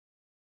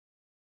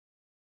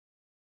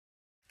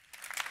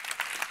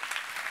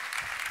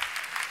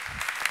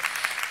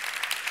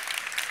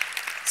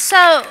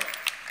So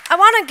I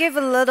want to give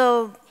a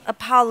little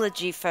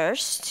apology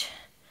first.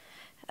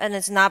 And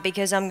it's not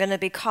because I'm going to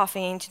be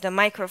coughing into the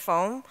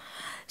microphone.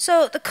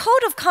 So the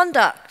code of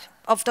conduct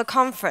of the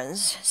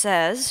conference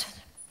says,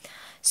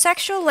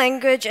 sexual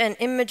language and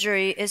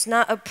imagery is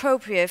not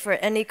appropriate for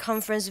any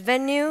conference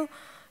venue,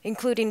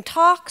 including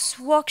talks,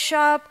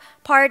 workshop,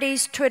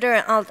 parties, Twitter,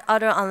 and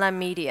other online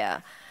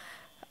media.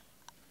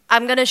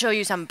 I'm going to show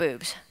you some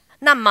boobs.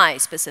 Not mine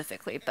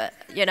specifically, but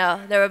you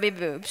know, there will be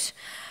boobs.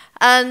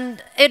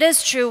 And it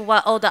is true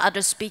what all the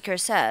other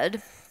speakers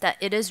said, that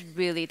it is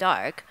really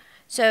dark.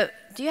 So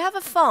do you have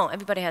a phone?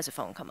 Everybody has a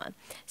phone, come on.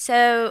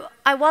 So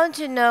I want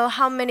to know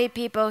how many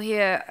people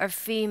here are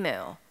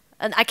female.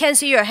 And I can't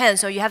see your hand,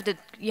 so you have to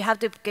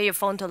get your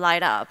phone to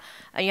light up.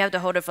 And you have to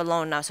hold it for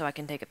long enough so I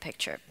can take a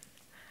picture.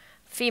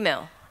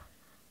 Female.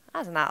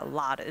 That's not a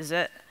lot, is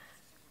it?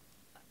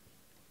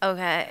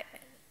 Okay.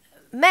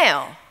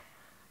 Male.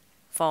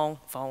 Phone.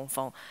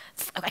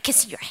 I can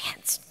see your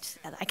hands.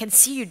 I can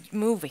see you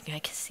moving. I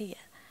can see it.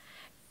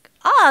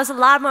 Oh, there's a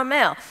lot more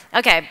male.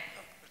 Okay.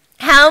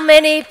 How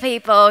many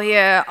people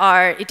here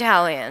are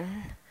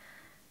Italian?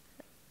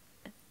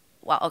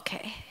 Well,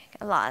 okay,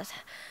 a lot.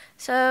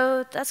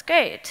 So that's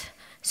great.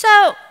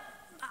 So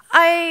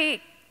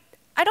I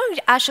don't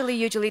actually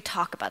usually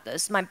talk about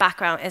this. My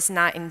background is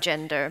not in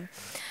gender.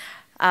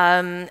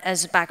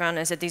 As a background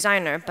as a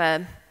designer,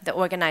 but the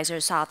organizer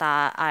saw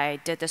that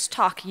I did this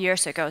talk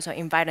years ago, so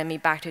invited me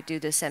back to do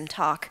the same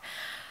talk.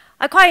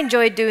 I quite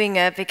enjoyed doing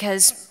it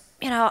because,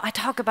 you know, I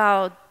talk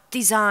about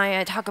design,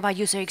 I talk about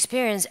user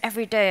experience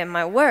every day in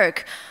my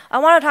work. I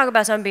want to talk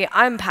about something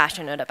I'm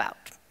passionate about.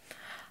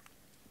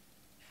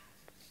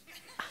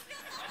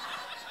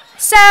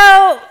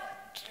 So,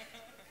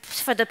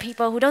 for the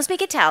people who don't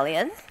speak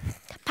Italian,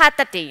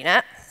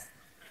 patatina.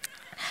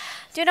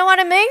 Do you know what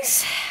it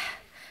means?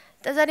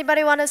 Does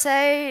anybody want to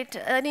say it?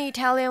 Any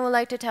Italian would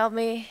like to tell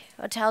me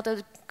or tell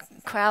the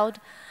crowd?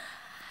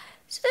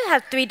 So they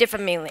have three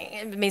different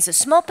meanings. It means a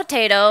small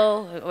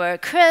potato, or a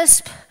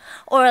crisp,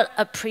 or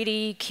a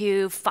pretty,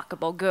 cute,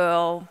 fuckable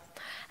girl,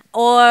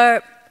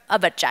 or a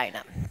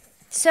vagina.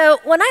 So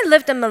when I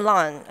lived in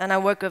Milan, and I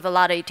worked with a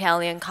lot of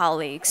Italian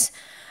colleagues,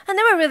 and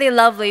they were really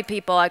lovely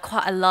people.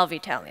 I love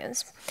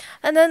Italians.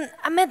 And then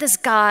I met this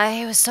guy.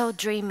 He was so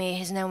dreamy.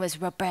 His name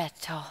was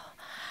Roberto.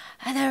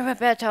 And then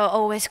Roberto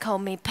always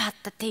called me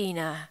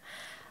patatina.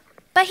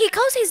 But he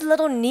calls his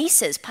little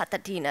nieces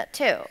patatina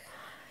too.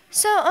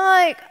 So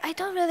I'm like, I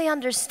don't really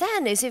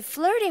understand. Is he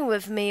flirting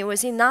with me?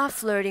 Was he not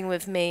flirting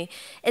with me?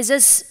 Is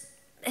this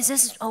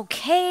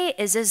okay?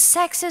 Is this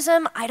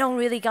sexism? I don't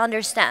really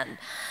understand.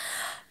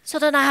 So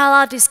then I had a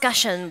lot of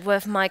discussion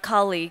with my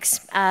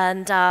colleagues,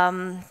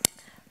 and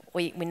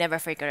we never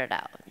figured it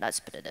out.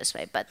 Let's put it this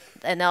way. But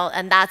you know,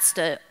 and that's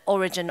the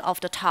origin of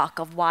the talk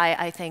of why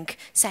I think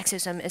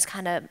sexism is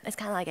kind of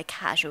like a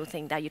casual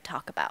thing that you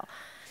talk about.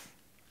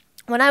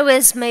 When I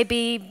was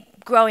maybe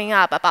growing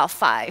up, about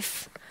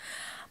 5.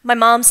 My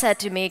mom said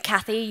to me,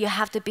 Cathy, you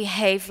have to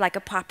behave like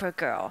a proper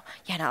girl.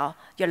 You know,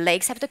 your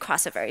legs have to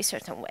cross a very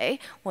certain way.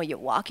 When you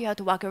walk, you have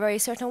to walk a very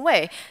certain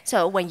way.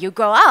 So when you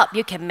grow up,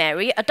 you can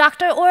marry a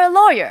doctor or a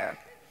lawyer.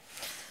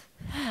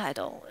 I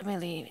don't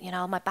really, you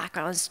know, my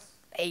background is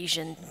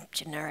Asian,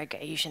 generic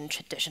Asian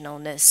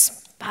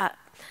traditionalness. But,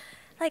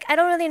 like, I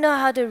don't really know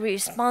how to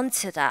respond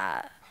to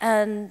that.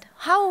 And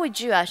how would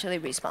you actually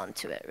respond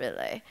to it,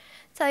 really?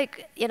 It's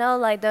like, you know,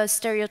 like the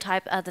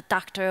stereotype of the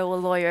doctor or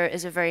lawyer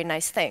is a very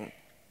nice thing.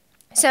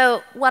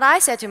 So what I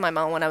said to my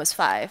mom when I was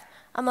 5,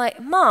 I'm like,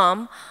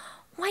 Mom,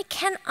 why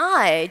can't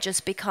I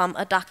just become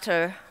a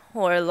doctor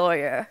or a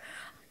lawyer?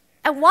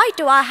 And why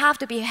do I have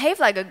to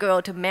behave like a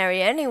girl to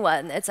marry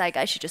anyone? It's like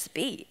I should just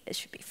be. It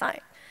should be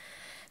fine.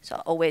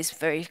 So always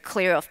very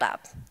clear of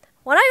that.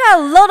 When I got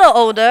a little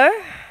older,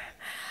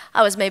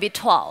 I was maybe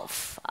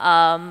 12.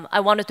 I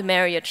wanted to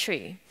marry a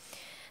tree.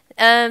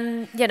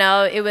 And, you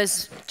know, it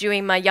was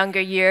during my younger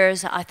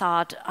years, I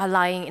thought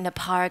lying in the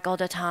park all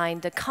the time,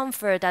 the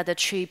comfort that the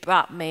tree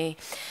brought me,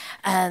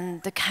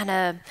 and the kind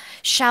of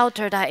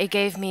shelter that it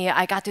gave me,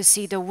 I got to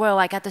see the world,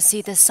 I got to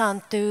see the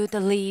sun through the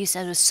leaves,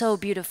 and it was so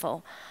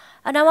beautiful.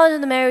 And I wanted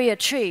to marry a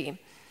tree.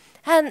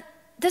 And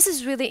this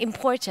is really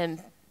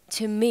important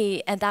to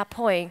me at that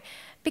point,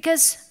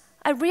 because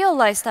I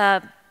realized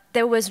that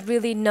there was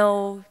really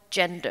no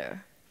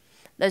gender.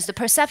 There's the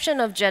perception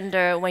of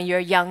gender when you're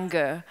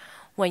younger,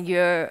 when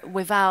you're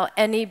without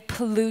any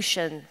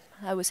pollution,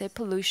 I would say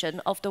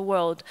pollution of the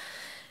world.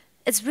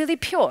 It's really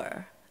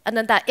pure. And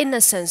then that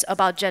innocence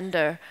about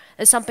gender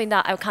is something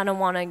that I kind of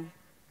want to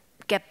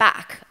get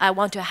back. I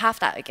want to have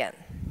that again.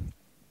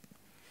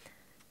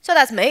 So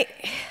that's me.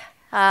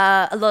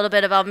 A little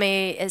bit about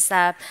me is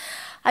that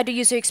I do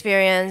user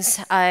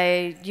experience.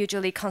 I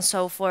usually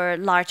consult for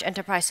large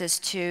enterprises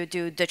to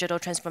do digital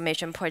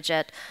transformation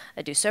project.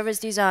 I do service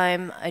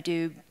design. I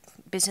do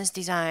business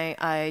design.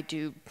 I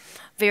do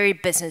very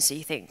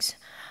businessy things.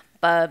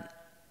 But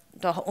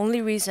the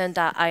only reason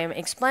that I am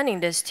explaining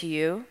this to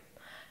you,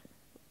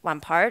 one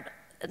part,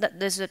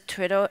 there's a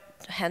Twitter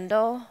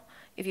handle.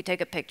 If you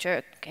take a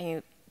picture, can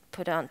you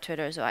put it on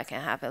Twitter so I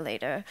can have it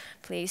later,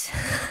 please.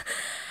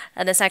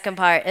 And the second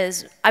part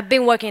is I've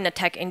been working in the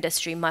tech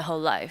industry my whole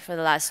life for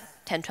the last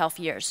 10, 12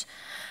 years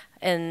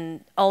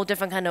in all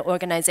different kind of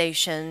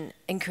organization,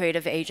 in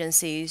creative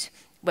agencies,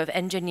 with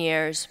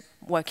engineers,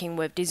 working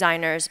with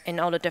designers in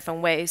all the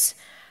different ways.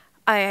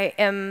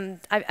 And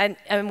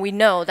we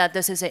know that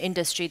this is an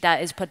industry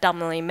that is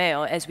predominantly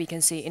male, as we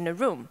can see in the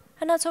room.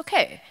 And that's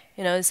okay.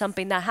 You know, it's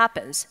something that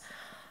happens.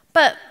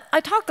 But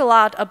I talked a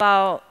lot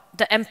about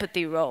the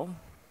empathy role.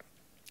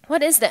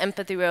 What is the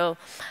empathy role?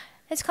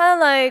 It's kind of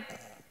like,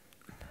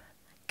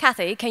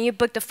 Cathy, can you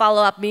book the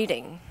follow-up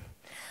meeting?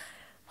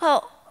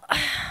 Well,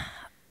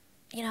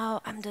 you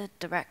know, I'm the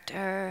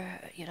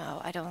director. You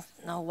know, I don't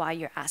know why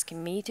you're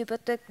asking me to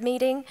book the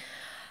meeting.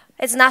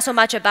 It's not so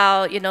much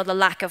about, you know, the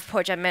lack of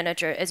project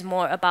manager. It's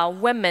more about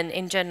women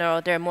in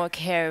general. They're more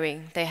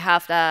caring. They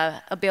have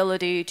the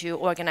ability to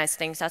organize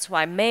things. That's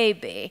why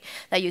maybe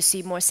that you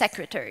see more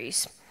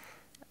secretaries.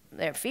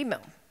 They're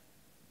female.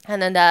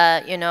 And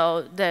then you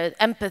know, the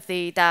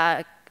empathy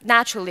that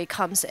naturally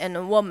comes in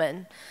a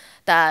woman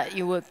that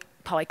you would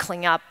probably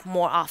clean up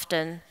more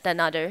often than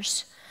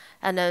others.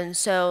 And then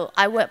so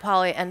I would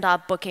probably end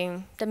up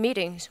booking the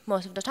meetings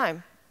most of the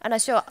time. And I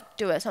still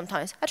do it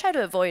sometimes. I try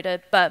to avoid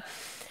it, but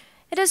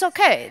it is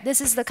okay. This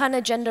is the kind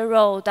of gender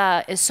role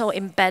that is so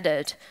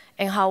embedded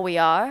in how we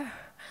are.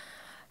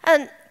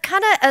 And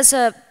kind of as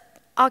a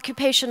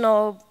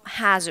occupational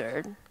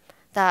hazard,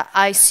 that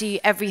I see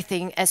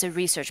everything as a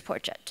research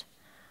project.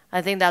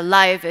 I think that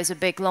life is a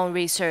big, long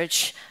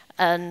research,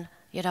 and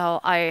you know,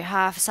 I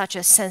have such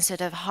a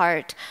sensitive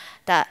heart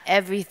that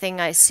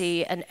everything I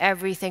see and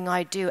everything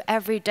I do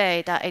every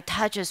day, that it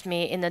touches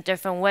me in a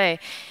different way.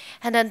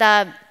 And then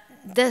that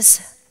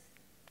this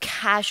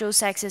casual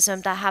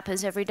sexism that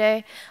happens every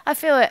day, I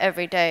feel it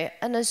every day.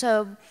 And then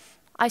so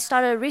I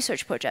started a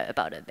research project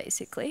about it,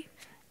 basically.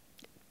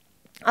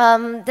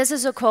 This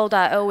is a quote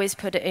that I always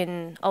put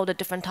in all the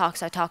different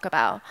talks I talk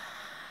about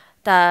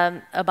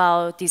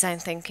design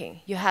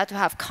thinking. You have to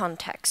have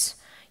context.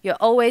 You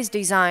always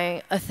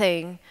design a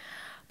thing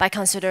by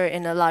considering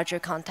in a larger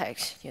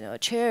context. You know, a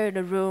chair in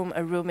a room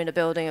in a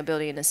building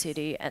in a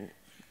city, and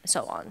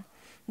so on.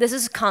 This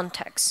is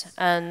context,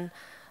 and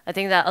I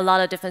think that a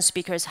lot of different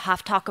speakers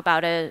have talked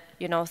about it,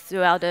 you know,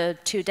 throughout the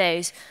 2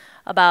 days,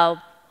 about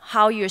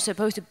how you're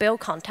supposed to build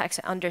context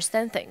and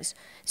understand things.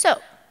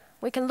 So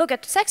we can look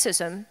at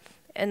sexism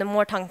in a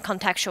more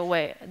contextual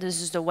way.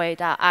 This is the way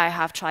that I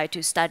have tried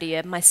to study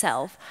it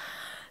myself.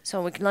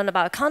 So we can learn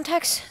about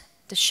context,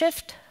 the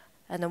shift,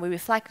 and then we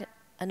reflect,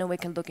 and then we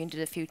can look into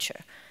the future.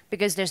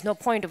 Because there's no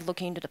point of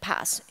looking into the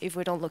past if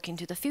we don't look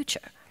into the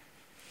future.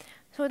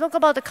 So we look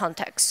about the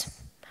context.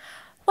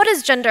 What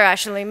does gender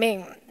actually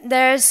mean?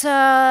 There's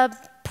a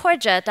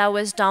project that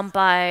was done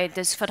by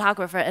this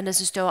photographer, and this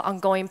is still an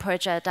ongoing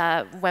project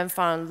that went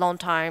for a long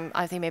time,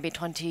 I think maybe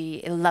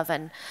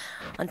 2011,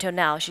 until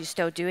now. She's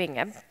still doing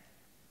it.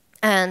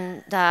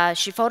 And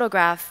she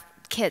photographed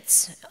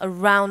kids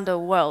around the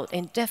world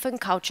in different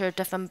culture,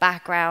 different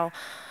background,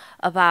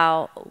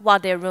 about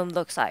what their room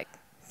looks like.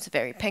 It's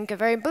very pink and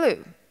very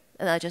blue,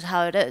 and that's just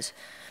how it is.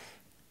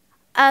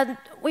 And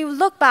we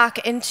look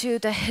back into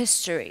the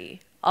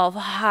history of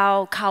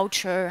how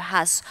culture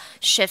has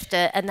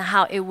shifted and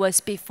how it was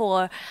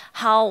before,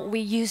 how we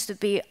used to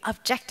be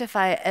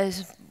objectified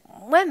as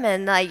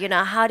women, like, you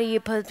know, how do you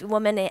put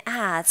women in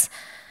ads?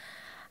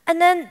 And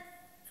then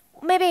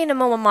maybe in a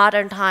more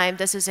modern time,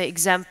 this is an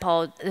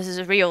example, this is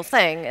a real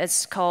thing.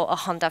 It's called a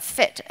Honda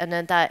Fit, and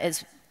then that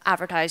is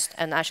advertised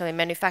and actually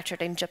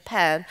manufactured in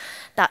Japan,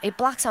 that it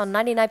blocks out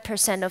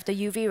 99% of the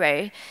UV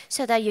ray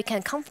so that you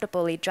can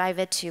comfortably drive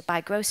it to buy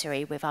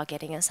grocery without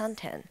getting a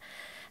suntan.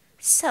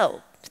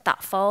 So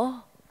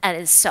thoughtful, and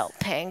it's so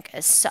pink,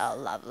 it's so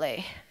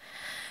lovely.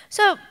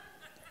 So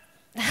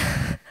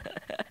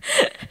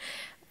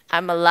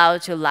I'm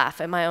allowed to laugh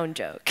at my own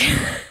joke.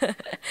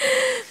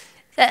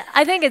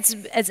 I think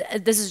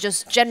this is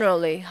just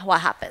generally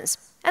what happens.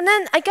 And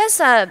then I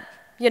guess,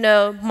 you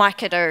know,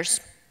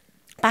 marketers,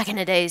 back in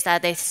the days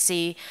that they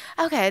see,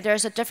 okay,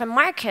 there's a different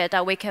market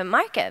that we can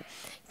market.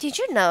 Did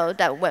you know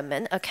that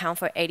women account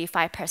for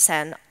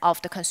 85% of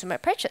the consumer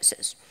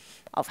purchases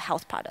of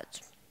health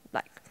products?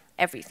 Like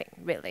everything,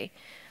 really.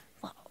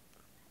 Well,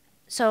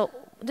 so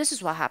this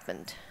is what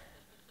happened.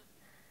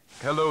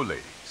 Hello,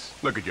 ladies.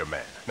 Look at your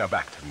man. Now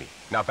back to me.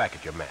 Now back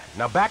at your man.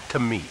 Now back to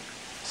me.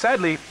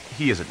 Sadly,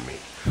 he isn't me.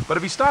 But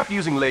if he stopped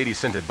using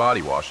lady-scented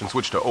body wash and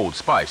switched to Old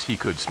Spice, he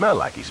could smell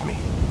like he's me.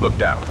 Look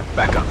down.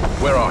 Back up.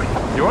 Where are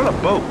you? You're on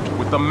a boat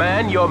with the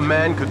man your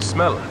man could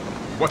smell it.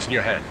 What's in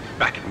your hand?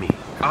 Back at me.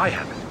 I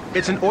have it.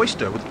 It's an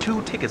oyster with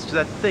 2 tickets to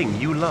that thing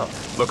you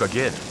love. Look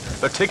again.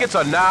 The tickets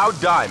are now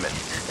diamond.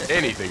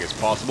 Anything is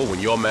possible when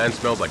your man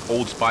smells like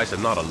Old Spice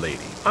and not a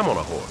lady. I'm on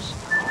a horse.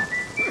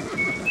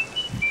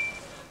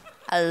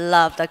 I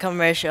love the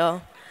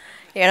commercial.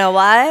 You know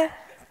why?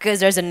 Because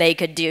there's a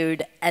naked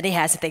dude and he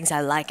has things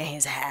I like in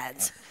his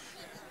hands.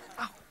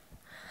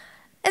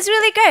 It's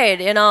really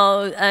great, you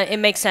know. It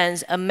makes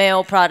sense. A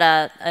male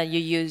product, you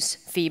use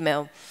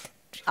female.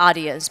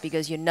 audience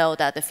because you know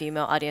that the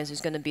female audience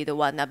is going to be the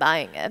one that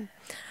buying it.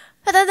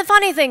 But then the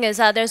funny thing is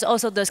that there's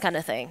also this kind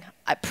of thing.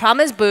 I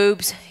promise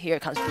boobs, here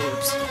comes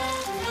boobs.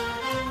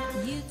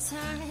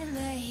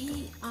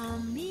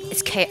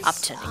 It's Kate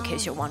Upton, in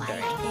case you're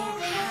wondering.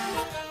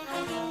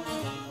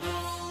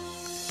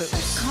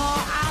 Boobs. Call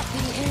out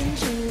the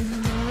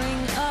engine,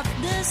 ring up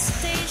the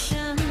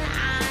station.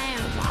 I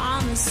am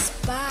on the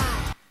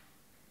spot.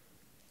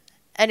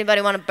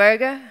 Anybody want a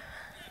burger?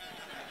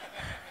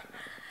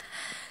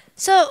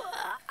 So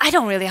I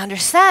don't really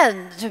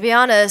understand, to be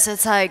honest.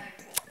 It's like,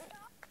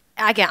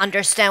 I can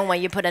understand when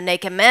you put a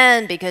naked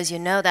man because you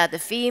know that the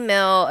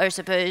female are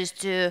supposed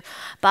to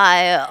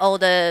buy all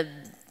the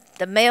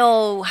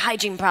male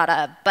hygiene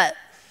product. But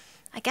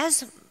I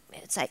guess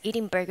it's like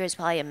eating burgers is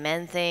probably a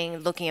man thing.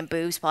 Looking at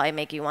boobs probably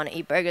make you want to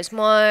eat burgers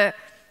more.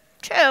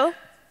 True.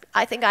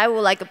 I think I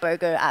would like a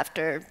burger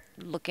after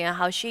looking at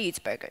how she eats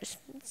burgers.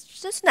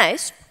 It's just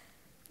nice,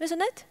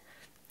 isn't it?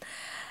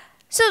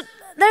 So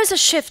there's a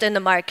shift in the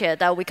market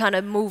that we kind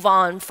of move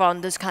on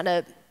from this kind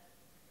of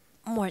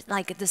more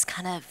like this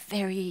kind of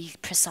very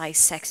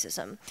precise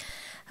sexism.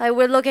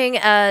 We're looking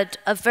at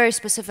a very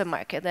specific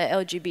market, the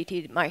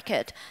LGBT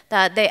market,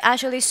 that they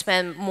actually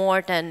spend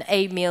more than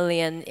 8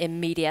 million in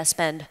media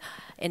spend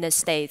in the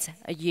States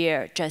a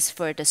year just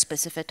for the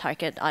specific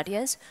target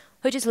audience,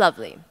 which is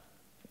lovely.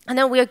 And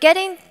then we're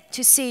getting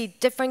to see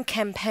different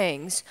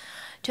campaigns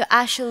to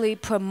actually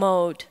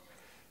promote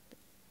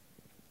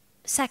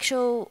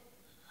sexual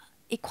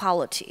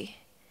equality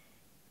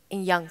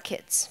in young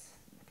kids,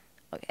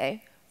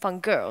 okay, from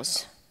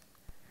girls.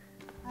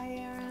 Hi,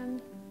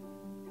 Aaron.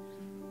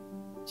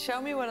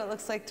 Show me what it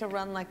looks like to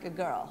run like a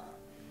girl.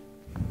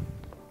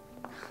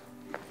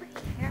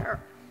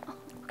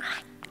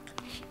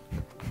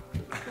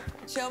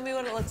 Show me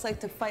what it looks like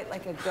to fight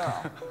like a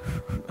girl.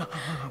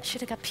 I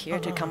should have got Pierre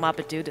to come up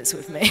and do this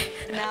with me.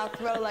 Now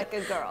throw like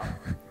a girl.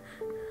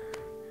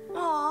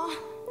 Aw.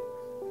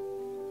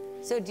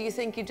 So do you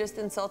think you just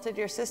insulted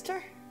your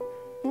sister?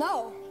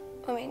 No.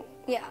 I mean,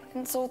 yeah,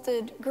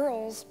 insulted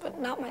girls, but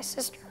not my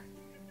sister.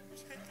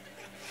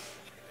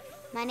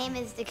 My name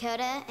is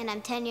Dakota, and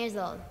I'm 10 years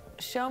old.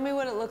 Show me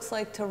what it looks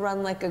like to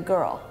run like a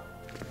girl.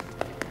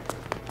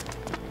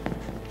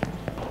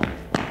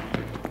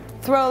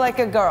 Throw like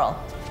a girl.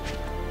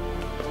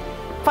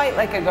 Fight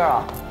like a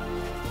girl.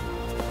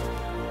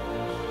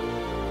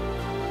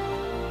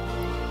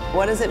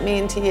 What does it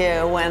mean to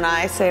you when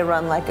I say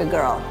run like a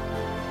girl?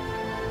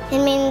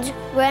 It means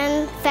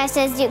run fast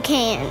as you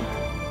can.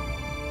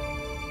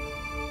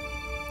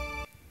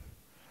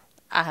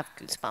 I have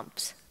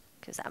goosebumps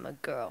because I'm a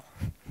girl.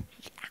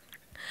 Yeah.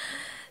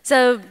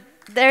 So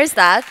there's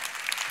that.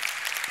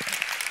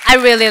 I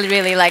really,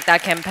 really like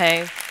that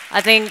campaign.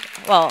 I think,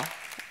 well,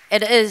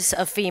 it is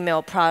a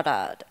female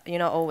product, you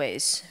know,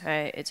 always,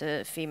 right? It's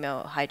a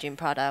female hygiene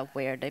product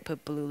where they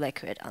put blue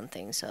liquid on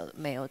things so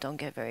male don't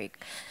get very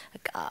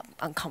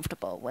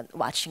uncomfortable when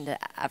watching the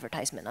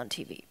advertisement on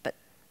TV. But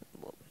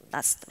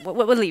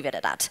we'll leave it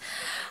at that.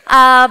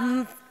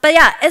 But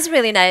yeah, it's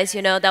really nice,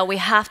 you know, that we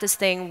have this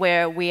thing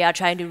where we are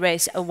trying to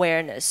raise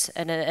awareness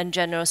in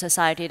general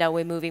society that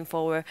we're moving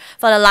forward.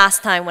 For the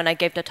last time when I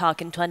gave the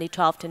talk in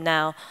 2012 to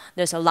now,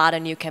 there's a lot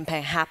of new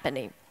campaign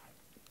happening.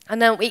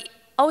 And then we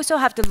also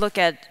have to look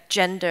at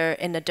gender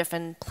in the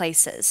different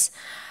places.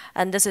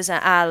 And this is an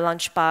ad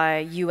launched by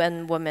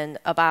UN Women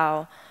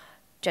about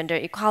gender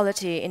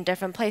equality in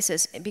different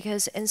places,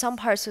 because in some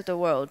parts of the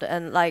world,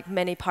 and like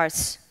many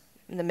parts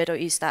in the Middle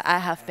East that I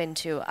have been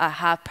to, I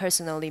have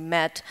personally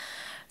met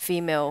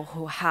female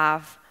who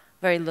have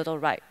very little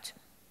right,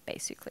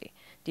 basically.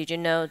 Did you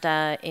know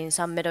that in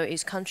some Middle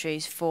East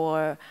countries,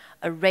 for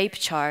a rape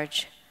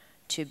charge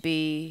to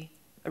be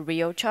a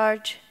real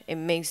charge, it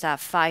means that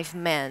 5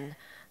 men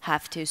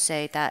have to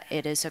say that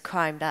it is a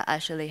crime that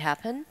actually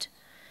happened?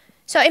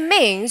 So it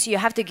means you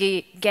have to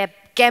get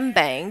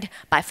gangbanged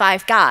by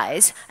 5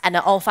 guys, and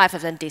then all 5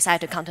 of them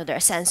decide to come to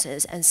their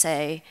senses and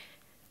say,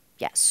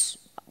 yes,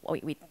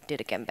 we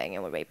did a gangbang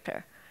and we raped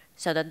her.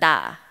 So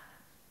that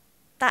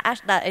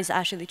is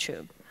actually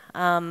true,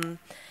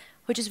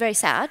 which is very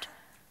sad.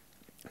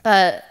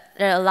 But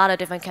there are a lot of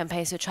different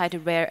campaigns to try to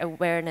raise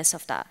awareness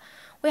of that.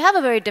 We have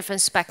a very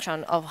different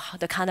spectrum of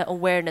the kind of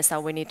awareness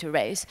that we need to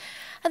raise.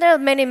 And there are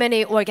many,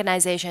 many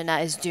organizations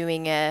that is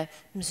doing it.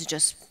 This is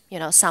just, you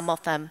know, some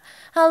of them.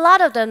 And a lot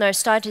of them are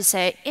starting to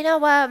say, you know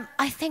what,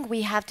 I think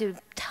we have to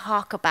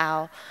talk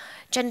about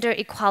gender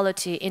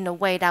equality in a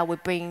way that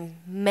would bring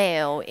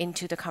male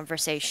into the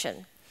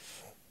conversation,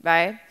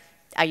 right?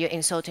 Are you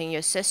insulting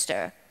your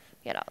sister?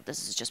 You know,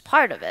 this is just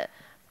part of it.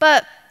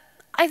 But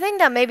I think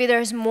that maybe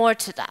there's more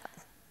to that.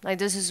 Like,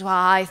 this is what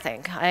I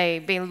think.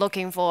 I've been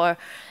looking for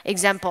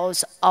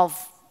examples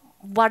of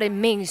what it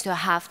means to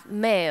have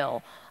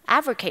male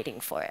advocating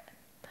for it.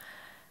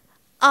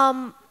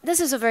 This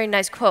is a very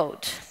nice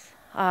quote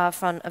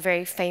from a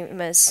very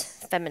famous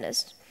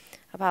feminist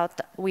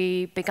about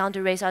we began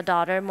to raise our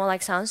daughter more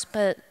like sons,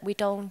 but we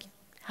don't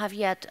have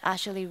yet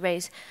actually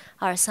raised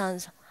our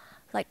sons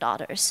like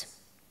daughters,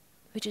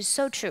 which is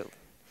so true.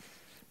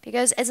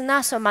 Because it's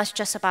not so much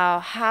just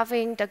about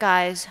having the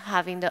guys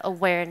having the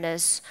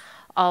awareness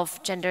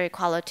of gender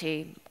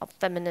equality, of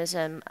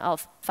feminism,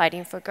 of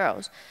fighting for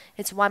girls.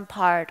 It's one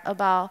part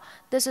about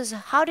this is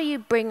how do you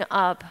bring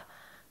up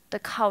the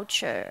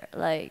culture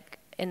like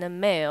in a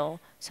male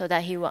so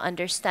that he will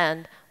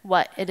understand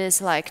what it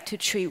is like to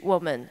treat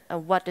women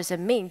and what does it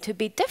mean to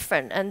be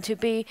different and to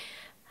be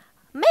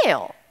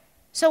male.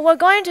 So we're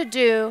going to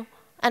do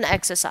an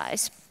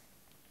exercise.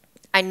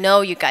 I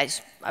know you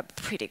guys are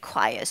pretty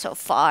quiet so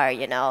far,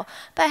 you know.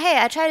 But hey,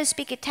 I try to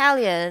speak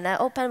Italian and I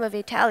open with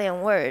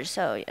Italian words,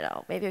 so, you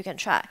know, maybe we can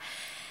try.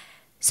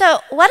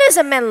 So what does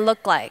a man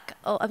look like?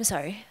 Oh, I'm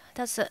sorry.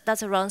 That's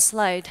a wrong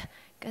slide.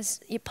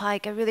 Because you probably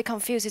get really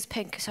confused. It's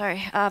pink,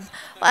 sorry.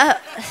 What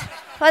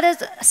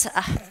does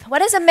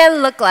a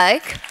man look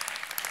like?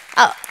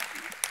 Oh.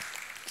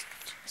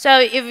 So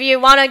if you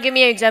want to give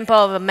me an example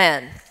of a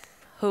man,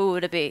 who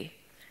would it be?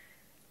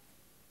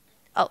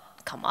 Oh,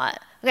 come on.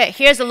 Okay,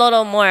 here's a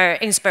little more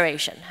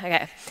inspiration.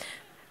 Okay,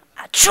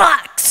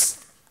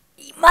 trucks,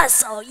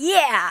 muscle,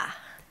 yeah.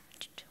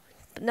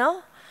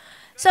 No?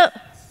 So,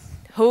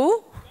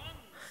 who?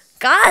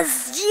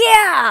 Guns,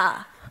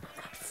 yeah.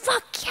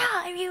 Fuck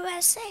yeah,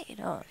 USA.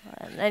 No,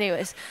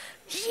 anyways,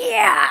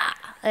 yeah.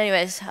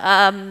 Anyways,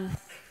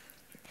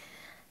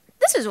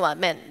 this is what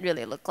men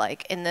really look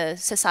like in the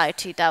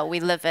society that we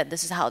live in.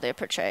 This is how they're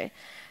portrayed.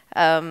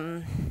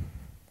 Kind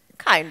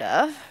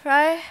of,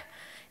 right?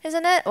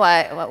 Isn't it?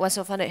 Why? What's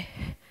so funny?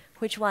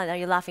 Which one are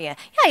you laughing at?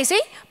 Yeah, you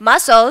see?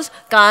 Muscles,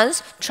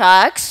 guns,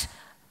 trucks,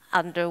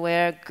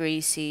 underwear,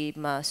 greasy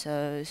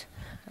muscles.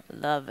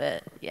 Love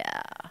it.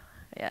 Yeah.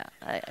 Yeah.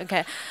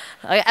 Okay.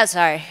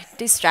 Sorry.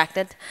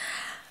 Distracted.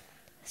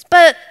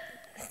 But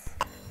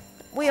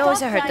we always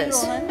heard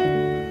this.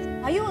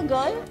 Rohan. Are you a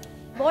girl?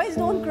 Boys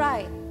don't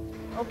cry.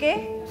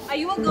 Okay? Are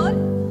you a girl?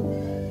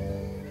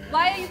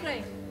 Why are you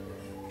crying?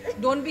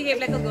 Don't behave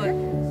like a girl.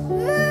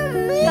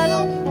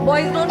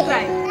 Boys don't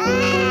cry.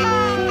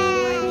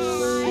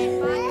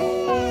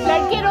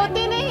 लड़के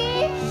रोते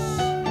नहीं.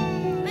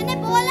 मैंने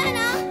बोला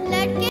ना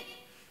लड़के.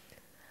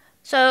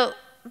 So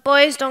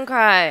boys don't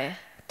cry.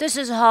 This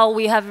is how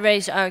we have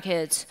raised our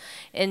kids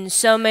in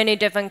so many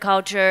different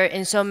culture,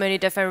 in so many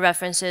different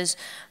references.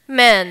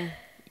 Men,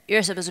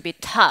 you're supposed to be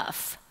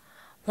tough.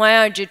 Why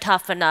aren't you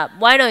toughen up?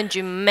 Why don't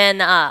you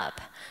man up?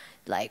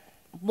 Like,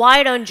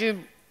 why don't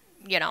you,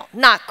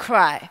 not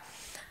cry?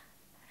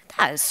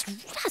 That's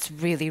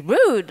really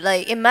rude.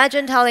 Like,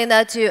 imagine telling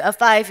that to a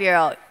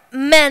 5-year-old,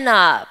 man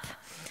up.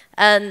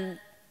 And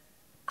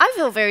I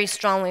feel very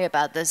strongly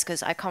about this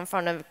because I come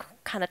from a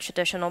kind of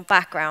traditional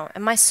background,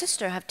 and my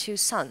sister have 2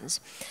 sons.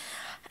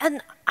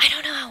 And I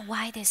don't know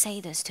why they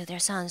say this to their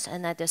sons,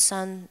 and that the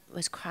son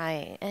was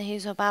crying, and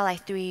he's about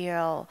like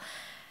 3-year-old.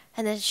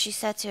 And then she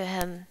said to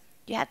him,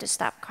 you have to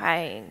stop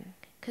crying,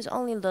 because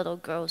only little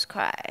girls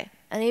cry.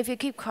 And if you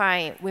keep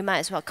crying, we might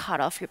as well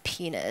cut off your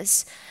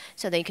penis,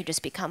 so that you could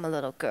just become a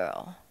little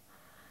girl.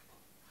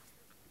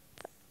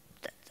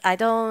 I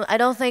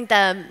don't think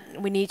that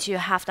we need to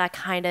have that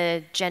kind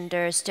of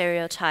gender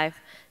stereotype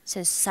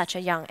since such a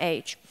young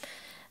age.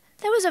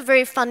 There was a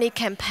very funny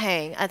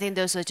campaign. I think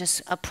those are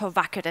just a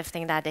provocative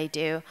thing that they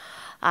do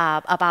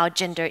about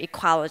gender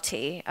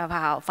equality,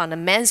 from the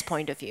men's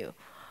point of view.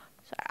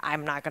 So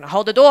I'm not going to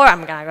hold the door.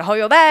 I'm going to hold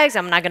your bags.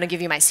 I'm not going to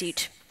give you my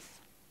seat.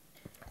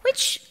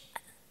 Which,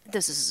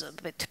 this is a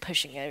bit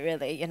pushing it,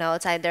 really.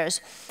 It's like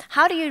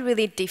how do you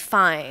really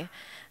define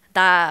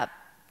that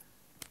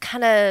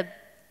kind of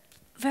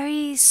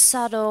very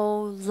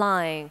subtle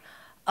line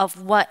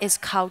of what is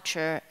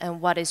culture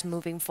and what is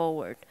moving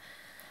forward?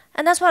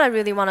 And that's what I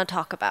really want to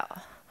talk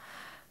about.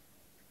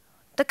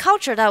 The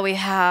culture that we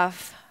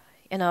have,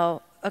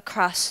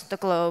 across the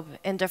globe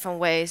in different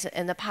ways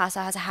in the past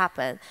that has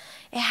happened,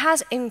 it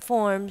has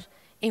informed,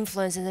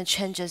 influenced, and it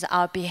changes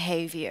our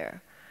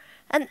behavior.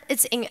 And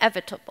it's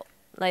inevitable.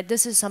 Like,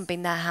 this is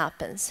something that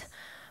happens.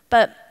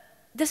 But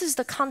this is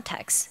the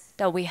context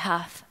that we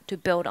have to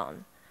build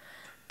on.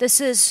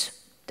 This is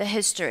the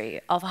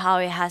history of how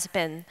it has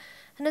been.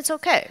 And it's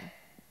okay.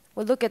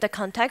 We look at the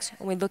context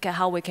and we look at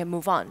how we can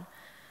move on.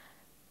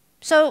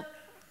 So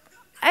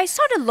I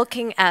started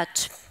looking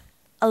at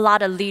a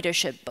lot of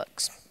leadership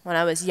books when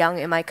I was young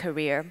in my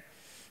career.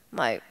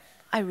 I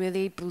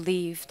really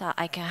believe that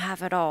I can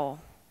have it all.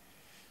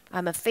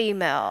 I'm a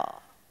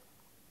female.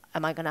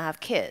 Am I going to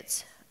have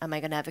kids? Am I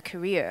going to have a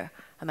career?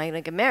 Am I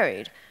going to get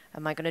married?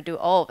 Am I going to do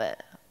all of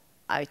it?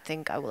 I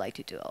think I would like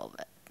to do all of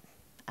it.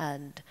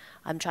 And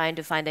I'm trying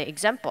to find an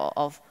example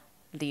of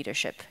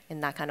leadership in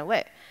that kind of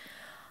way.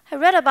 I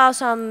read about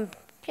some,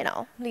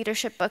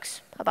 leadership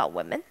books about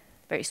women,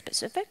 very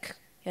specific,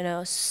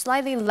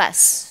 slightly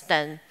less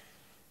than,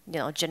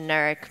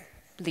 generic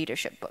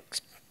leadership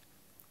books.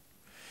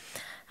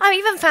 I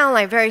even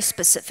found very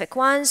specific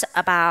ones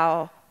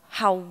about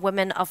how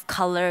women of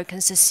color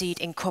can succeed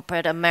in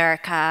corporate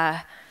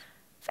America.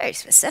 Very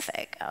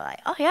specific. I'm like,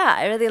 oh yeah,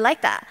 I really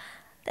like that.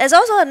 There's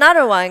also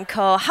another one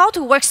called How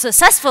to Work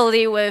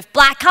Successfully with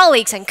Black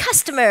Colleagues and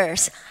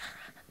Customers.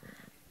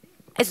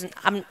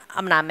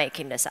 I'm not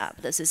making this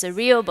up. This is a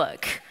real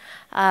book.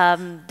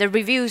 The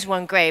reviews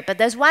weren't great, but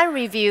there's one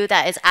review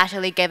that is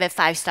actually gave it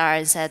 5 stars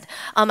and said,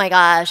 "Oh my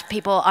gosh,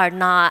 people are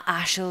not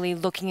actually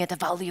looking at the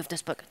value of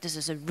this book. This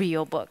is a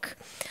real book."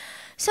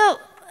 So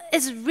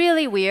it's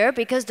really weird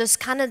because there's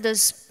kind of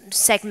this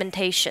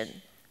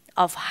segmentation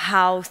of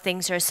how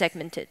things are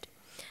segmented.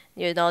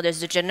 You know,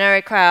 there's the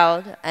generic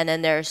crowd, and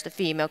then there's the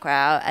female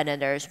crowd, and then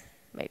there's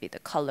maybe the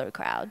color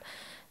crowd.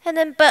 And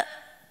then, but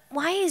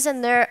why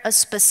isn't there a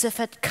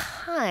specific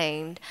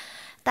kind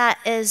that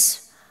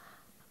is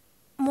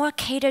more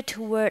catered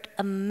toward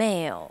a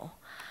male?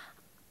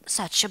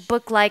 Such a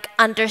book like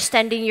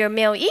Understanding Your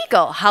Male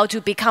Ego, How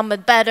to Become a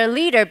Better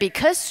Leader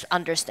Because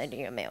Understanding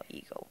Your Male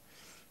Ego,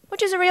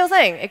 which is a real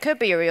thing. It could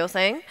be a real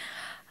thing.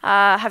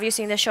 Have you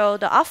seen the show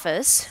The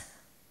Office?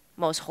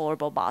 Most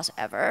horrible boss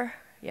ever,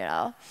 you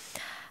know.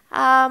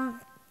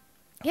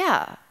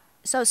 Yeah,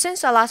 so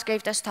since I last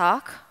gave this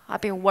talk,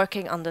 I've been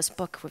working on this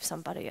book with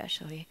somebody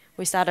actually.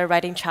 We started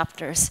writing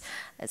chapters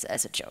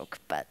as a joke,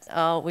 but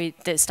we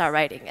did start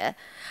writing it.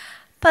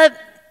 But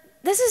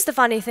this is the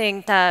funny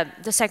thing,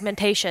 that the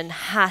segmentation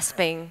has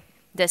been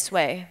this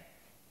way.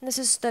 This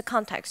is the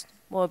context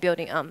we're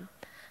building on.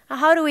 Now,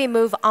 how do we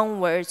move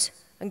onwards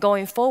and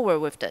going forward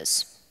with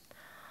this?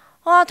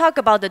 Well, I'll talk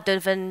about the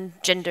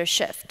different gender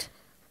shift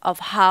of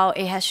how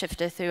it has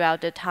shifted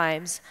throughout the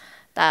times,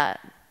 that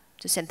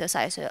to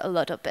synthesize it a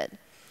little bit.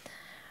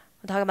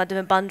 We'll talk about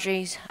different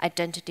boundaries,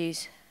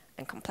 identities,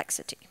 and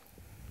complexity.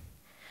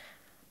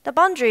 The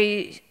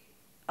boundary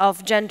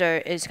of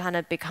gender is kind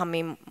of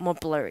becoming more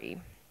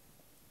blurry.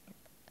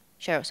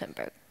 Sheryl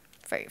Sandberg,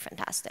 very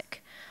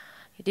fantastic.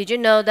 Did you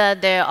know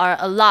that there are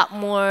a lot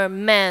more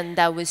men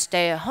that would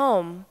stay at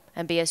home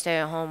and be a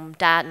stay-at-home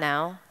dad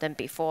now than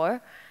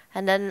before?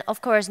 And then,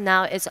 of course,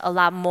 now it's a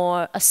lot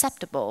more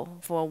acceptable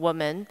for a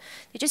woman.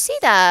 Did you see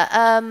that?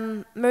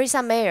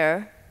 Marissa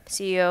Mayer,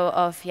 CEO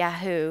of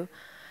Yahoo,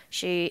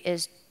 she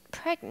is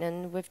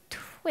pregnant with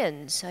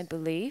twins, I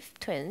believe,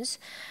 twins.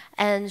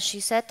 And she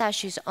said that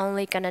she's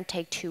only going to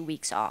take 2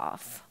 weeks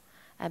off.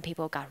 And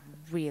people got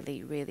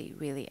really, really,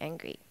 really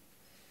angry.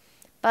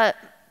 But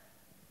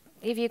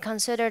if you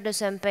consider the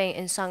same thing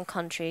in some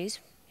countries,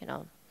 you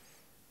know,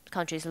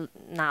 countries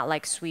not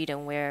like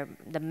Sweden where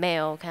the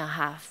male can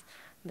have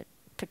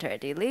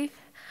paternity leave,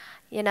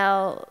 you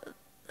know,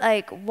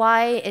 like,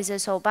 why is it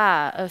so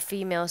bad a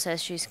female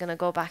says she's going to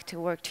go back to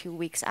work 2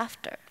 weeks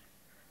after?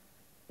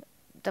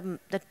 The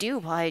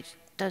dude probably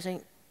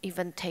doesn't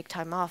even take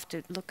time off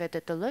to look at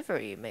the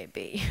delivery,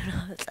 maybe. You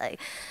know, it's like,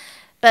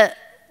 but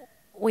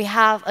we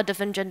have a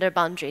different gender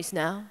boundaries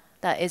now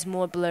that is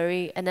more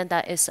blurry, and then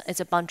that is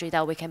a boundary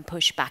that we can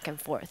push back and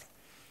forth.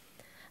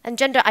 And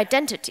gender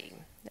identity.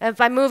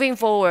 By moving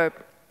forward,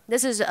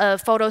 this is a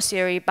photo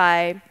series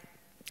by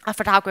a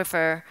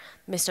photographer,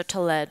 Mr.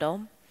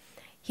 Toledo.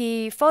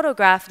 He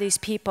photographed these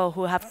people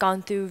who have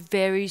gone through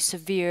very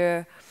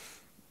severe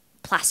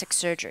plastic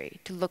surgery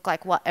to look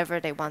like whatever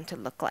they want to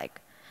look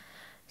like.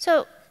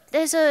 So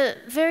there's a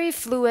very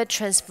fluid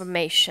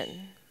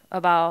transformation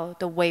about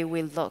the way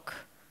we look,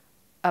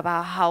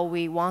 about how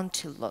we want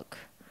to look,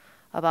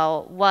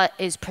 about what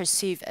is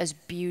perceived as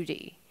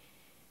beauty.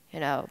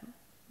 You know,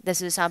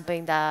 this is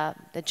something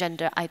that the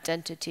gender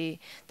identity,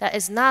 that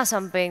is not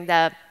something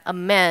that a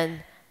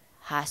man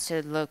has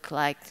to look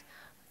like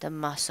the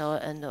muscle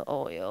and the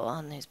oil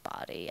on his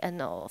body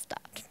and all of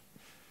that.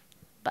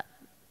 But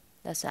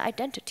that's the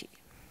identity.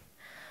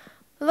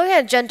 Look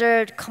at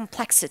gender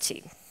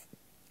complexity.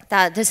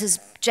 That this is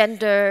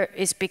gender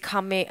is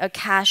becoming a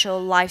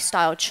casual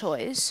lifestyle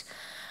choice.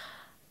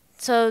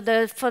 So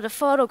for the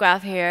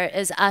photograph here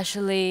is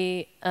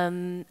actually a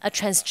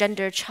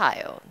transgender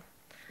child,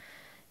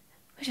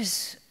 which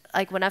is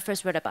like when I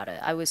first read about it,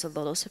 I was a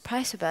little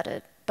surprised about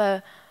it.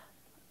 But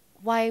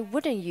why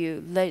wouldn't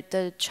you let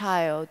the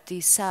child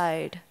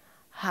decide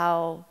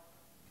how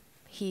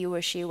he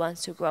or she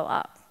wants to grow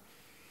up?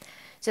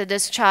 So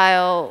this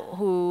child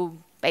who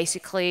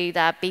basically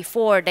that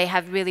before they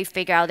have really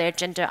figured out their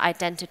gender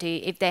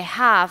identity, if they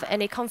have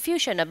any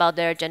confusion about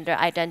their gender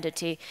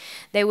identity,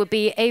 they would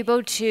be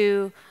able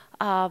to,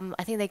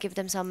 I think they give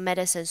them some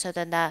medicine so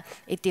that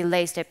it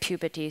delays their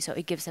puberty, so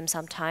it gives them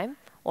some time.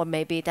 Or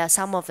maybe that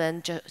some of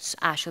them just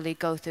actually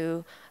go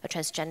through a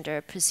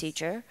transgender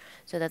procedure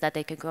so that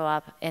they can grow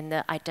up in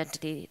the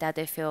identity that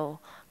they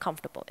feel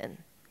comfortable in.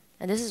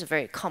 And this is a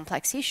very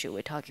complex issue.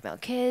 We're talking about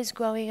kids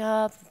growing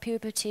up,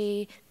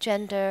 puberty,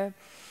 gender.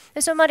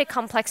 There's so much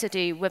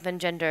complexity within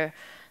gender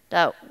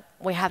that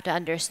we have to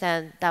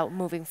understand that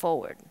moving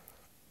forward.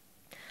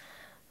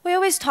 We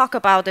always talk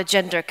about the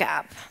gender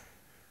gap.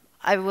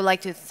 I would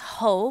like to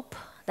hope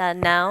that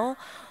now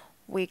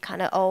we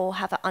kind of all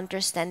have an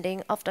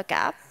understanding of the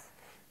gap.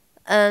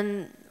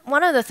 And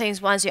one of the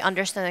things, once you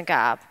understand the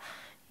gap,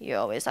 you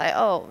always say,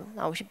 oh,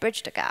 now we should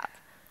bridge the gap.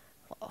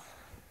 Well,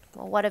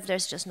 what if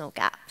there's just no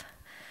gap?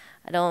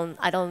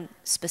 I don't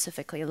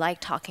specifically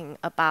like talking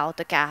about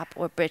the gap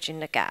or bridging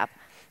the gap.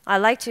 I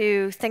like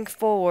to think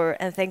forward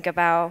and think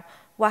about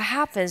what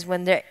happens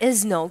when there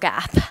is no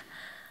gap,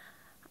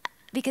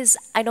 because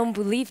I don't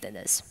believe in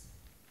this.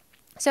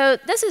 So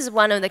this is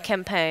one of the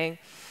campaigns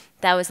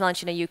that was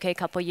launched in the UK a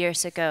couple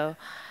years ago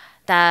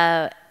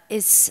that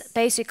is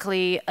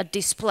basically a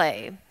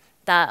display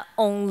that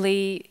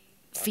only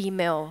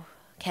female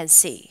can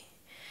see.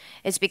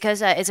 It's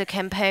because it's a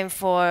campaign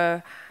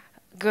for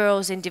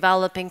girls in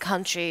developing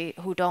country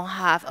who don't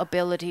have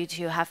ability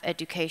to have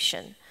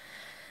education.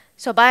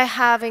 So by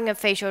having a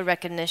facial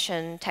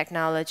recognition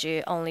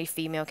technology, only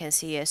female can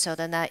see it, so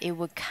then that it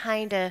would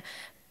kind of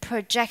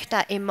project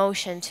that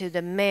emotion to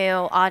the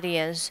male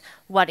audience,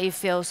 what it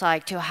feels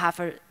like to have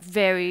a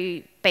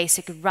very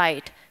basic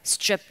right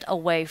stripped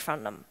away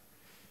from them.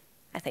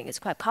 I think it's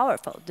quite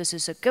powerful. This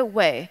is a good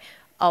way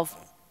of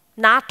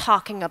not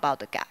talking about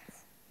the gap.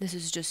 This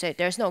is to say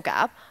there's no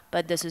gap,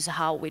 but this is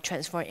how we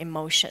transform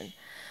emotion.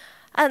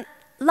 And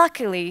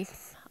luckily,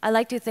 I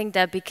like to think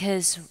that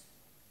because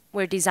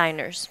we're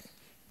designers,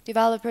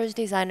 developers,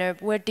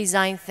 designers, we're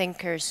design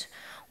thinkers.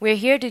 We're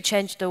here to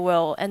change the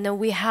world, and then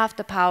we have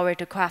the power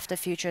to craft the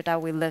future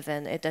that we live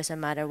in. It doesn't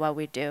matter what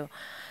we do.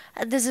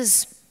 And this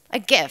is a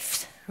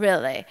gift,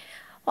 really.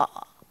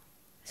 Well,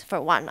 for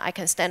one, I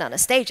can stand on a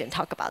stage and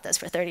talk about this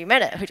for 30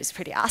 minutes, which is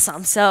pretty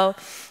awesome. So,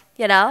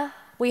 you know,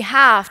 we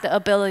have the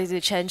ability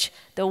to change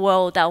the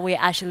world that we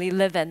actually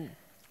live in.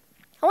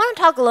 I want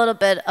to talk a little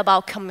bit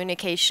about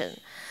communication.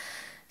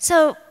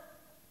 So,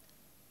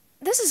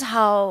 this is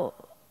how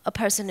a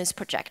person is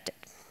projected.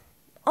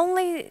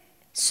 Only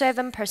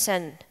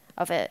 7%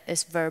 of it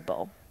is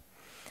verbal.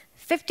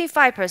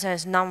 55%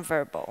 is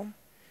nonverbal.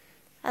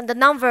 And the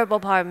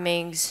nonverbal part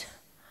means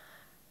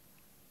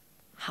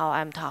how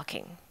I'm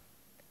talking.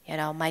 You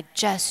know, my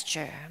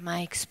gesture,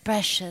 my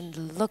expression,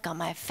 the look on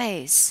my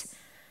face.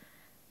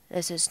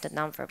 This is the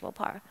nonverbal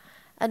part.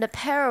 And the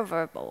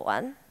paraverbal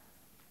one,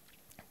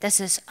 this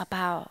is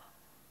about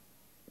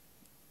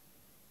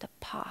the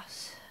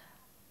pause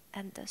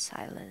and the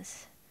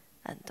silence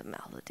and the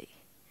melody.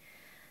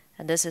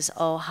 And this is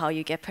all how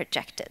you get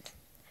projected.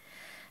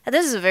 And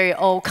this is a very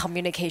old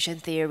communication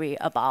theory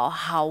about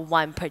how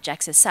one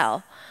projects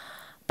itself.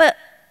 But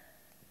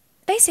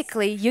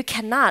basically, you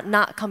cannot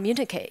not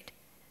communicate.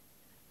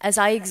 As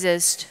I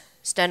exist,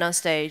 stand on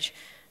stage,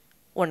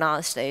 or not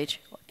on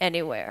stage,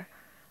 anywhere,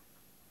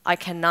 I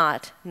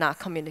cannot not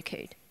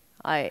communicate.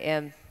 I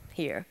am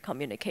here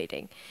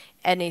communicating.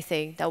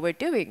 Anything that we're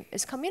doing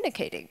is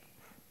communicating.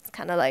 It's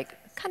kind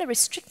of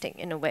restricting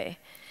in a way.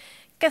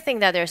 Good thing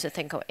that there's a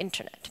thing called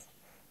internet.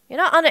 You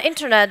know, on the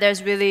internet,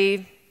 there's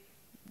really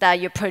that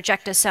your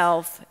projected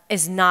self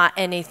is not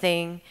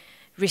anything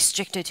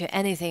restricted to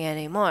anything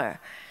anymore.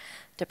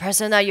 The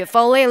person that you're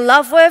falling in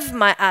love with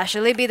might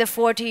actually be the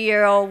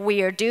 40-year-old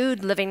weird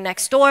dude living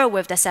next door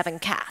with the 7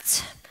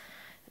 cats.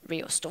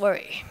 Real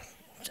story.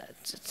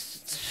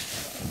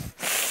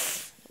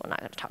 We're not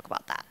going to talk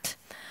about that.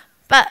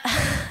 But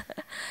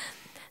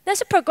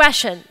there's a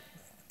progression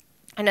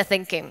in the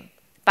thinking.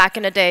 Back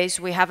in the days,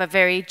 we have a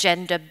very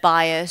gender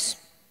biased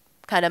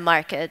kind of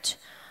market,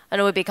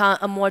 and we become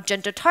a more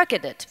gender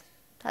targeted.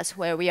 That's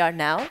where we are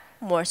now,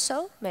 more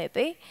so,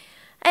 maybe.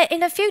 And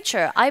in the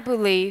future, I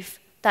believe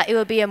that it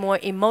will be a more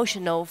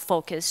emotional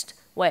focused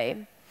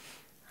way.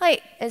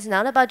 Like, it's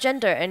not about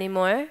gender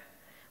anymore.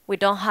 We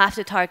don't have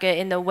to target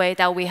in the way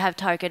that we have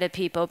targeted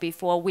people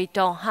before. We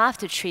don't have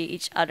to treat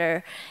each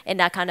other in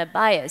that kind of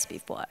bias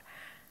before.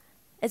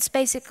 It's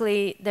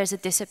basically, there's a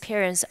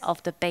disappearance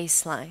of the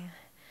baseline.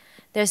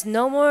 There's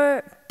no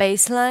more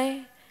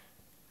baseline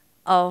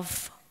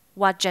of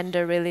what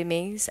gender really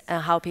means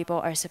and how people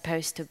are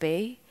supposed to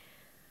be.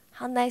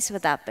 How nice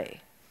would that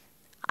be?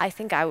 I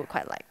think I would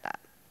quite like that.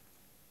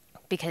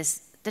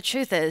 Because the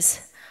truth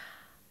is,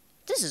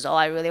 this is all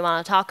I really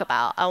want to talk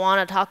about. I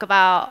want to talk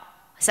about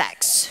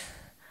sex.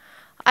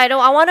 I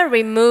want to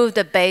remove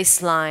the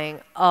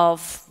baseline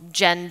of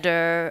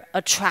gender,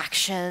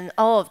 attraction,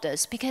 all of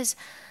this. Because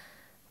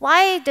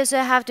why does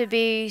it have to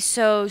be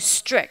so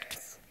strict?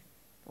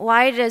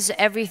 Why does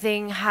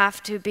everything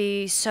have to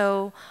be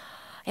so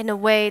in a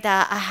way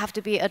that I have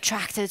to be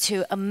attracted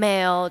to a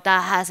male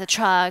that has a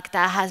truck,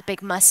 that has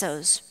big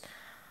muscles?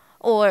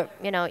 Or,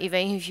 you know,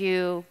 even if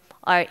you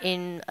are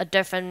in a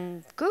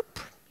different group,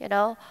 you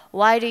know,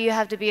 why do you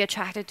have to be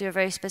attracted to a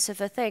very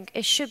specific thing?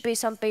 It should be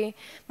something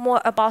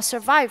more about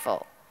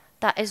survival,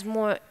 that is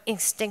more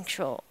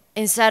instinctual,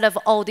 instead of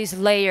all these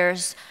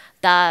layers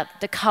that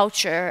the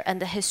culture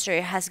and the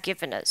history has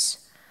given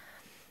us.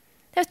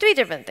 There are 3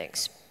 different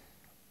things.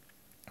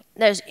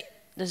 This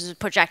is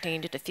projecting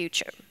into the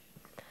future.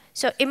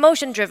 So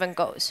emotion-driven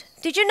goals.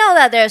 Did you know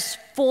that there's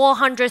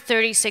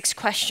 436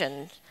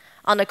 questions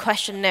on the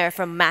questionnaire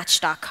from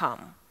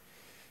Match.com?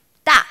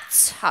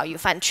 That's how you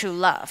find true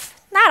love.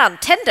 Not on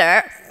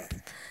Tinder.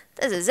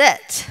 This is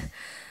it.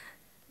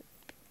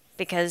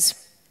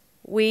 Because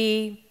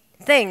we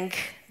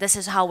think this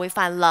is how we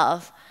find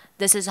love.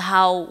 This is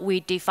how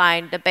we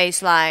define the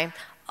baseline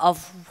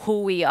of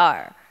who we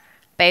are.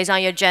 Based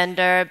on your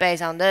gender,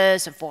 based on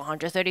this,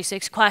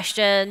 436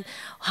 questions.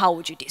 How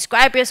would you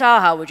describe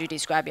yourself? How would you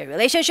describe your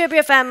relationship,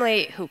 your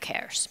family? Who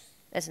cares?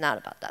 It's not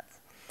about that.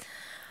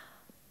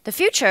 The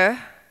future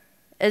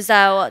is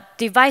our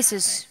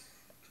devices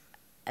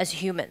as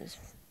humans.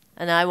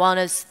 And I want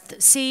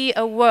to see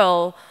a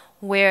world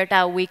where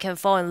that we can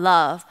fall in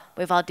love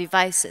with our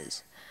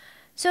devices.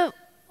 So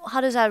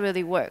how does that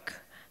really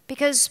work?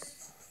 Because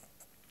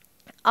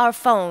our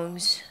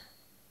phones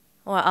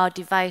or our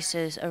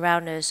devices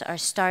around us are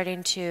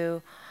starting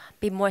to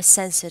be more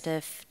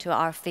sensitive to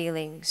our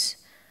feelings.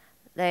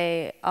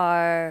 They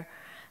are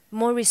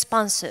more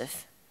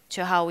responsive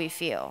to how we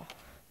feel.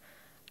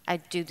 I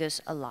do this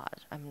a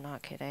lot. I'm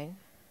not kidding.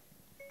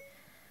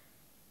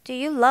 Do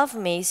you love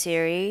me,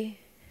 Siri?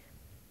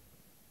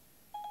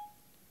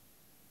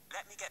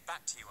 Let me get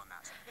back to you on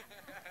that.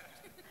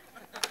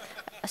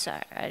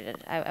 Sorry,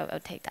 I'll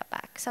take that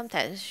back.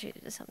 Sometimes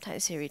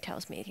Siri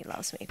tells me he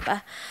loves me,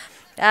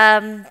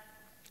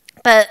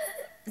 but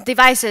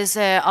devices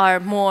are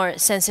more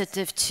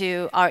sensitive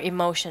to our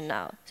emotion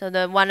now. So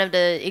one of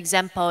the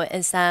example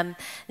is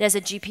there's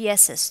a GPS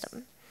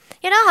system.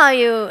 You know how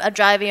you are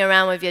driving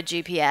around with your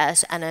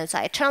GPS and it's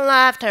like turn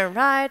left, turn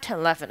right,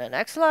 turn left in the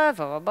next left,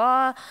 blah, blah,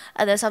 blah.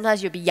 And then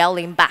sometimes you'll be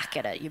yelling back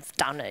at it. You've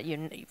done it.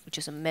 You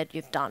just admit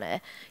you've done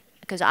it.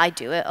 Because I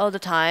do it all the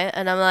time.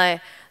 And I'm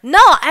like, no,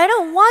 I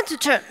don't want to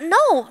turn.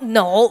 No.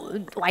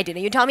 Why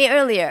didn't you tell me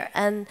earlier?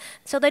 And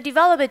so they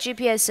develop a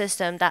GPS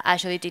system that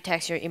actually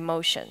detects your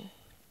emotion.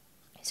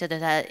 So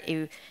that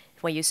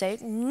when you say,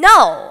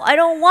 no, I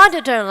don't want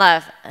to turn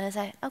left. And it's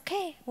like,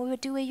 okay, we will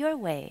do it your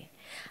way.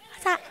 I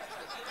thought,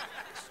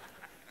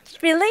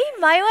 really?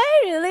 My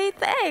way? Really?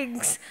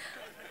 Thanks.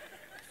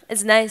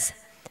 It's nice.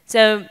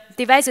 So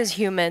device is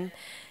human.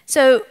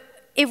 So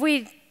if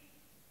we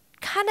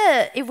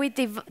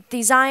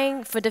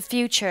design for the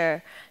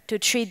future to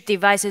treat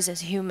devices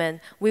as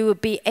human, we will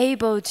be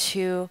able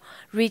to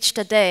reach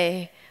the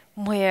day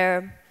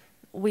where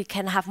we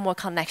can have more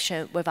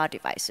connection with our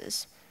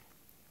devices.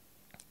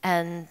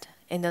 And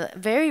in the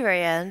very,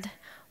 very end,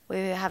 we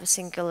will have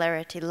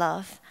singularity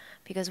love.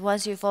 Because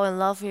once you fall in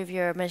love with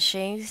your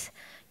machines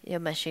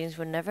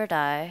will never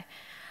die.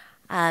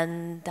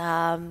 And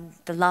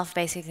the love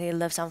basically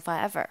lives on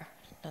forever.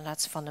 And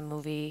that's from the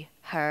movie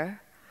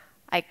Her.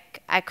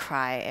 I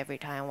cry every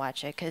time I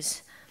watch it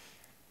because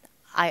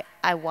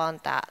I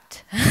want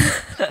that.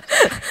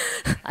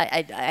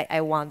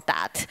 I want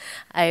that.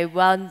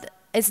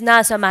 It's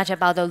not so much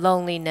about the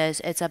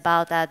loneliness, it's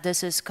about that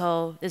this is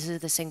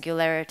the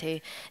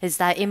singularity. It's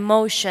that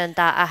emotion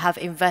that I have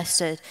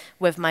invested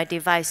with my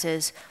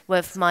devices,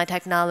 with my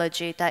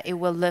technology, that it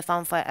will live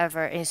on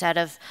forever instead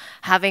of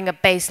having a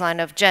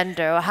baseline of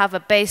gender or have a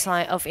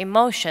baseline of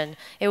emotion.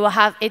 It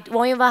won't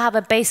even have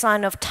a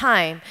baseline of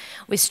time.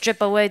 We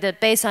strip away the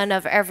baseline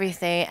of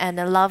everything and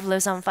the love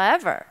lives on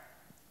forever.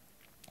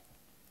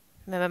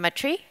 Remember my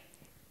tree?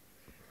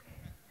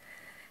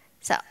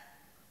 So,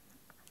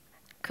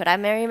 could I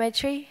marry my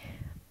tree?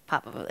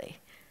 Probably.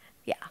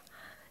 Yeah.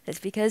 It's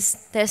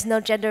because there's no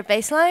gender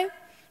baseline,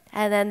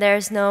 and then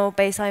there's no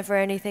baseline for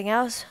anything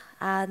else,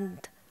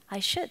 and I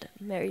should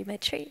marry my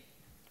tree.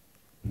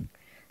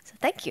 So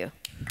thank you.